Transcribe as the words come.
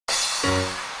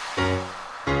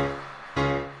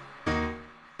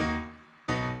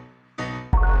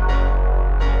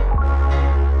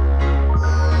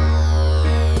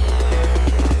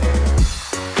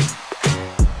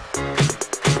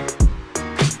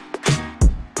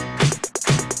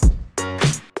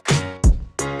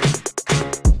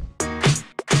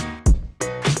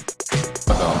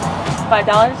$5?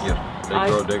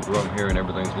 Yes. They grow them here and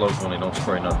everything's local and they don't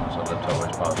spray nothing, so that's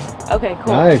always positive. Okay,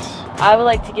 cool. Nice. I would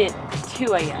like to get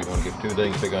 2, I guess. You want to get 2, they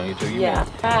can pick on you 2. Yeah.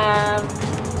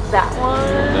 That one.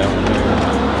 That one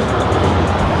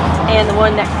and the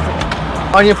one next to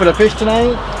it. Onion for the fish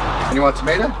tonight. And you want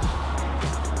tomato?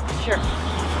 Sure.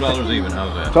 $12 even,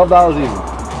 how's that? $12 even. I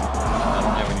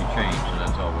don't have any change, so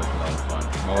that's always a lot of fun.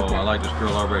 Oh, okay. I like this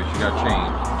girl already. She got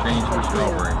change. Change for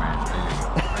strawberry, man.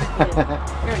 There you go.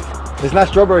 Here we go. It's not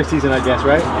strawberry season, I guess,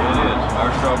 right? Yeah, it is.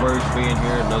 Our strawberries will be in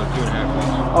here another 2.5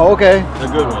 weeks. Oh, okay. The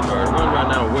good ones are. The ones right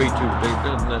now are way too.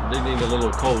 They need a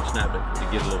little cold snap to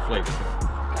get a little flavor to them.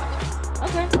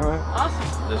 Okay. All right.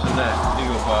 Awesome. This and that. Deal,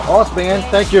 Bob. Awesome, man.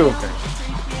 Thank you. Okay.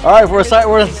 All right, we're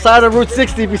on the side of Route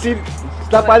 60. If you see,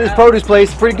 stop by this produce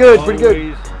place. Pretty good. Pretty good.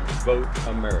 Always vote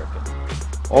American.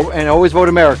 Oh, and always vote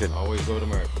American. Always vote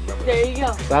American. Remember There you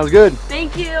go. Sounds good.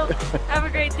 Thank you. Have a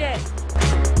great day.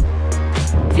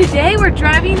 Today we're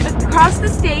driving across the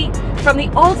state from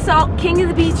the Old Salt King of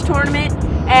the Beach tournament,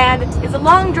 and it's a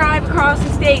long drive across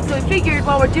the state, so we figured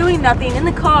while we're doing nothing in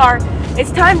the car,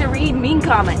 it's time to read mean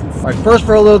comments. All right, first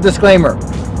for a little disclaimer.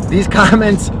 These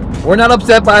comments, we're not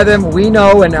upset by them. We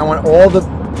know, and I want all the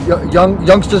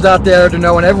youngsters out there to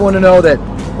know and everyone to know that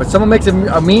when someone makes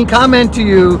a mean comment to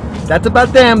you, that's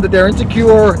about them, that they're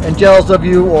insecure and jealous of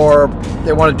you, or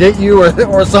they want to date you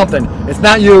or something. It's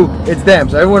not you, it's them.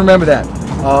 So everyone remember that.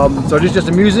 So this is just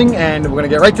amusing, and we're going to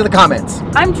get right to the comments.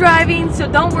 I'm driving, so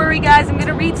don't worry guys, I'm going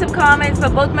to read some comments,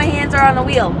 but both my hands are on the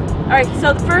wheel. Alright,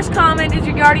 so the first comment is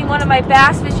regarding one of my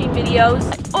bass fishing videos.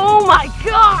 Oh my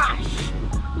gosh!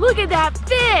 Look at that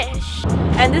fish!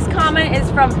 And this comment is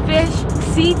from Fish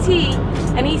CT,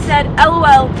 and he said,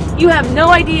 LOL, you have no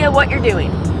idea what you're doing.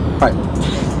 Alright,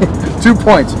 2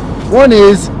 points. One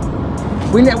is,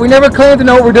 we never claim to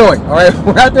know what we're doing, alright?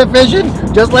 We're out there fishing,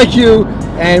 just like you,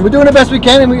 and we're doing the best we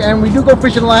can, and we do go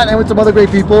fishing a lot and with some other great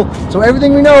people. So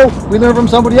everything we know, we learn from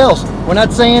somebody else. We're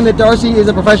not saying that Darcy is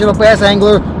a professional bass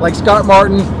angler like Scott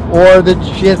Martin, or that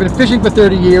she has been fishing for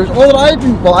 30 years, or that I've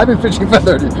been fishing for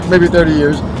 30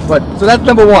 years. But so that's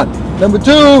number one. Number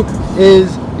two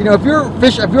is, you know, if you're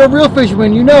a real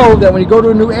fisherman, you know that when you go to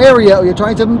a new area or you're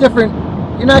trying something different,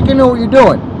 you're not gonna know what you're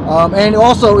doing. And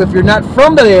also, if you're not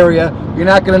from that area, you're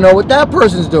not gonna know what that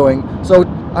person's doing. So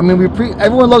I mean,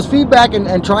 everyone loves feedback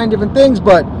and trying different things,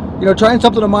 but you know, trying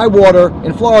something on my water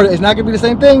in Florida is not going to be the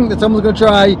same thing that someone's going to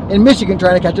try in Michigan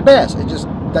trying to catch a bass. That just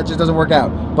doesn't work out.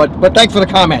 But thanks for the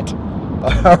comment.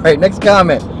 All right, next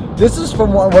comment. This is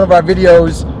from one of our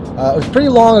videos. It was pretty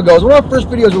long ago. It was one of our first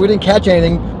videos where we didn't catch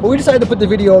anything, but we decided to put the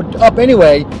video up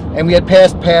anyway, and we had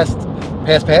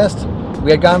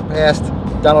we had gone past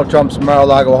Donald Trump's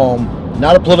Mar-a-Lago home.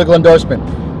 Not a political endorsement.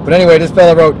 But anyway, this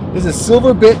fella wrote, this is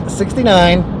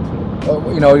Silverbit69.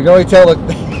 You know, you can already tell the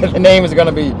name is going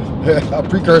to be a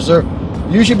precursor.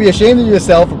 You should be ashamed of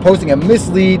yourself for posting a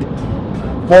mislead /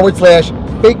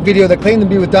 fake video that claimed to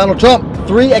be with Donald Trump.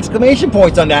 3 exclamation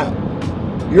points on that.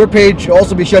 Your page should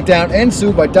also be shut down and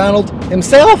sued by Donald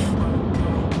himself.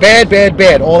 Bad, bad,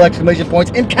 bad. All exclamation points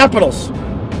in capitals.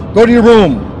 Go to your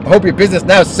room. I hope your business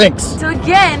now sinks. So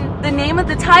again, the name of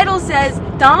the title says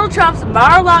Donald Trump's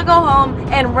Mar-a-Lago home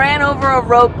and ran over a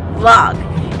rope vlog.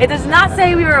 It does not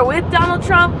say we were with Donald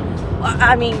Trump.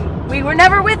 I mean, we were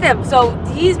never with him, so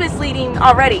he's misleading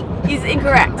already. He's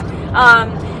incorrect.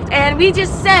 And we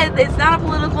just said it's not a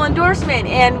political endorsement,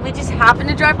 and we just happened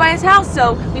to drive by his house,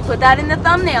 so we put that in the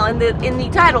thumbnail, in the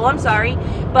title, I'm sorry.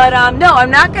 But no, I'm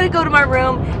not going to go to my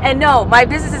room, and no, my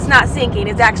business is not sinking,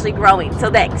 it's actually growing, so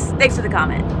thanks for the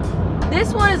comment.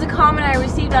 This one is a comment I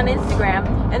received on Instagram,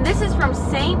 and this is from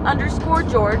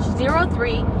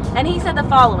Saint_George03, and he said the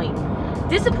following: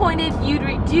 disappointed you'd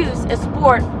reduce a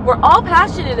sport we're all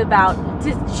passionate about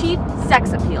to cheap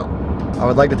sex appeal. I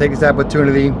would like to take this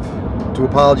opportunity to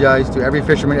apologize to every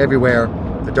fisherman everywhere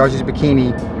that Darcy's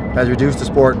Bikini has reduced the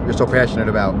sport you're so passionate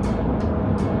about.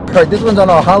 All right, this one's on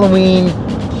our Halloween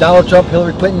Donald Trump,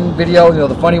 Hillary Clinton video, you know,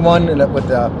 the funny one with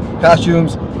the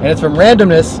costumes, and it's from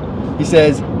Randomness. He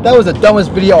says, that was the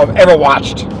dumbest video I've ever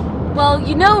watched. Well,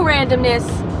 you know, Randomness,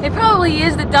 it probably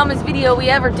is the dumbest video we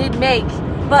ever did make,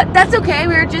 but that's okay,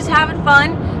 we were just having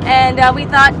fun, and we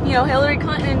thought, you know, Hillary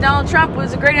Clinton and Donald Trump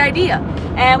was a great idea,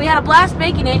 and we had a blast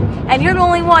making it, and you're the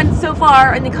only one so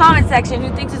far in the comment section who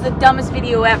thinks it's the dumbest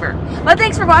video ever. But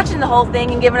thanks for watching the whole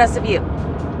thing and giving us a view.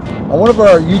 On one of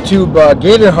our YouTube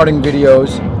gator hunting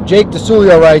videos, Jake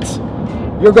DeSulio writes,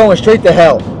 "You're going straight to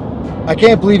hell. I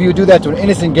can't believe you would do that to an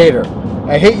innocent gator.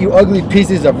 I hate you ugly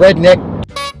pieces of redneck."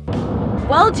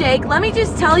 Well, Jake, let me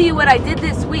just tell you what I did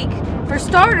this week. For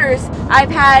starters, I've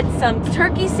had some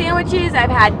turkey sandwiches, I've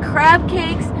had crab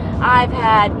cakes, I've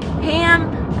had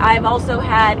ham, I've also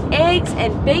had eggs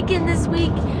and bacon this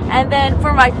week. And then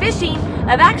for my fishing,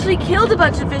 I've actually killed a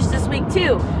bunch of fish this week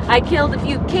too. I killed a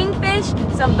few kingfish,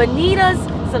 some bonitas,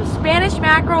 some Spanish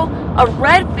mackerel, a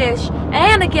redfish,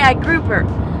 and a gag grouper.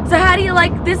 So how do you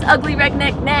like this ugly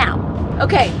redneck now?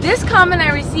 Okay, this comment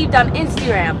I received on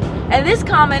Instagram, and this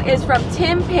comment is from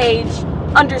Tim Page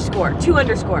 _ 2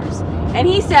 underscores. And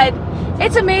he said,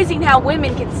 "It's amazing how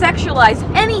women can sexualize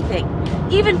anything,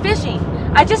 even fishing.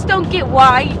 I just don't get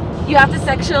why you have to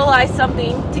sexualize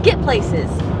something to get places.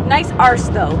 Nice arse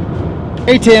though."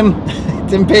 Hey Tim,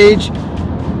 Tim Page.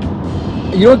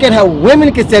 You don't get how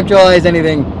women can sexualize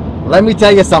anything. Let me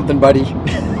tell you something, buddy.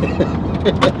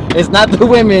 It's not the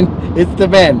women, it's the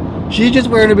men. She's just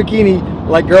wearing a bikini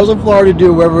like girls in Florida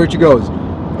do wherever she goes.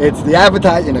 It's the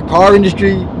advertising, the car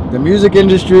industry, the music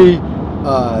industry,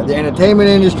 the entertainment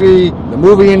industry, the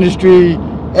movie industry,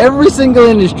 every single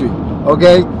industry,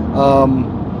 okay?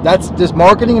 That's just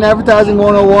marketing and advertising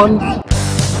 101.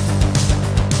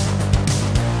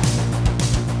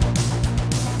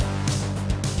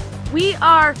 We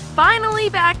are finally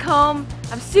back home.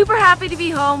 I'm super happy to be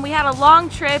home. We had a long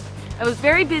trip. I was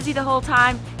very busy the whole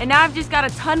time, and now I've just got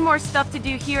a ton more stuff to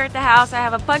do here at the house. I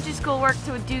have a bunch of schoolwork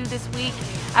to do this week,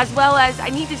 as well as I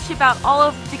need to ship out all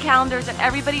of the calendars that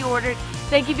everybody ordered.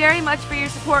 Thank you very much for your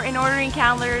support in ordering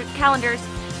calendars,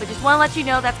 but just want to let you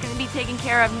know that's going to be taken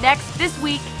care of this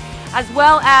week, as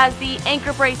well as the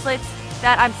anchor bracelets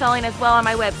that I'm selling as well on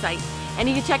my website. And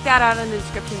you can check that out in the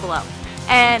description below.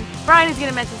 And Brian is going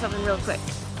to mention something real quick.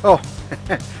 Oh,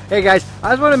 hey guys, I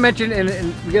just want to mention, and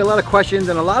we get a lot of questions,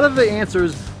 and a lot of the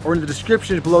answers are in the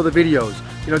descriptions below the videos.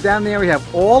 You know, down there we have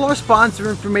all our sponsor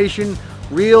information,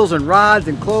 reels and rods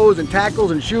and clothes and tackles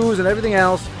and shoes and everything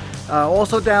else.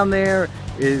 Also down there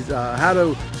is how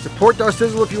to support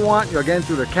Darcizzle if you want. You know, again,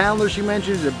 through the calendar she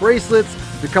mentions, the bracelets,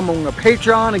 becoming a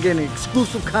Patron and getting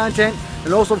exclusive content,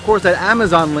 and also, of course, that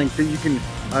Amazon link that you can,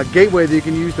 gateway that you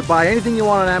can use to buy anything you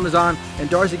want on Amazon, and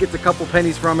Darcy gets a couple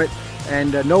pennies from it.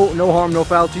 And no harm, no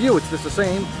foul to you. It's just the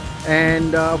same.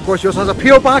 And of course, she also has a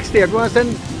P.O. box there. If you want to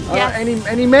send yes.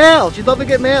 any mail, she'd love to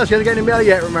get mail. She hasn't got any mail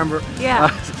yet, remember? Yeah.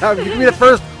 So you can be the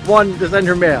first one to send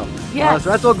her mail. Yes.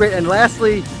 So that's all great. And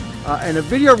lastly, in a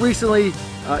video recently,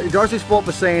 Darcy's fault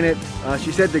for saying it.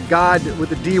 She said the God with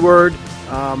the D word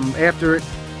after it,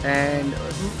 and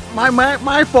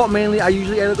my fault mainly. I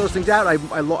usually edit those things out.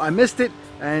 I missed it,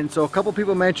 and so a couple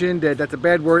people mentioned that that's a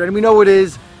bad word, and we know it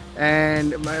is.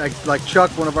 And like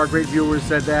Chuck, one of our great viewers,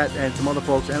 said that, and some other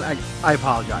folks, and I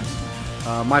apologize.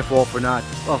 My fault for not,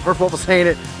 well, her fault for saying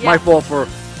it, yeah. My fault for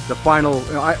the final,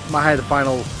 you know, I had the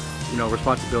final, you know,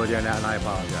 responsibility on that, and I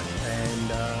apologize. And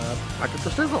back to the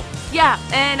sizzle. Yeah,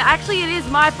 and actually it is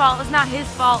my fault, it's not his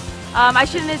fault. I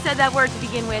shouldn't have said that word to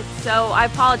begin with, so I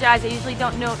apologize. I usually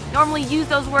don't normally use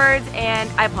those words,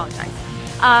 and I apologize.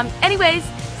 Anyways,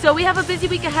 so we have a busy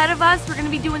week ahead of us. We're going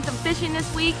to be doing some fishing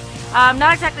this week. I'm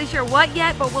not exactly sure what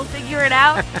yet, but we'll figure it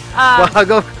out. Well, I'll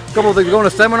go a couple of things. We're going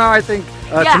to a seminar, I think,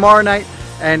 yeah. tomorrow night.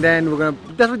 And then we're going to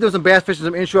definitely do some bass fishing,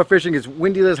 some inshore fishing. It's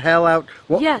windy as hell out.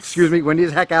 Well, yes. Excuse me, windy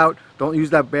as heck out. Don't use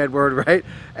that bad word, right?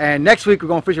 And next week we're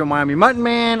going fishing with Miami Mutton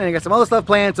Man, and I got some other stuff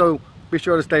planned, so be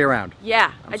sure to stay around.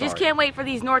 Yeah, I just can't wait for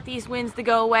these northeast winds to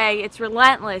go away. It's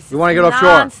relentless. We want to get offshore.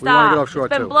 Non-stop. We want to get offshore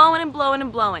too. It's been blowing and blowing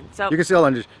and blowing. So you can see,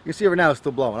 you can see it right now. It's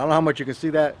still blowing. I don't know how much you can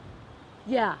see that.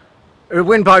 Yeah. The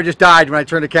wind probably just died when I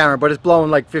turned the camera, but it's blowing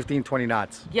like 15, 20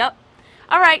 knots. Yep.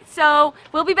 Alright, so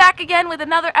we'll be back again with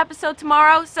another episode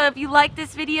tomorrow. So if you like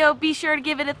this video, be sure to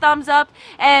give it a thumbs up.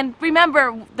 And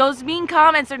remember, those mean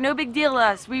comments are no big deal to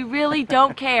us. We really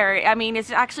don't care. I mean,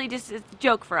 it's actually just a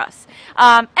joke for us.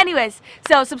 Anyways,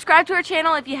 so subscribe to our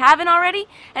channel if you haven't already.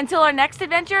 Until our next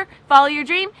adventure, follow your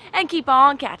dream and keep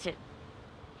on catching.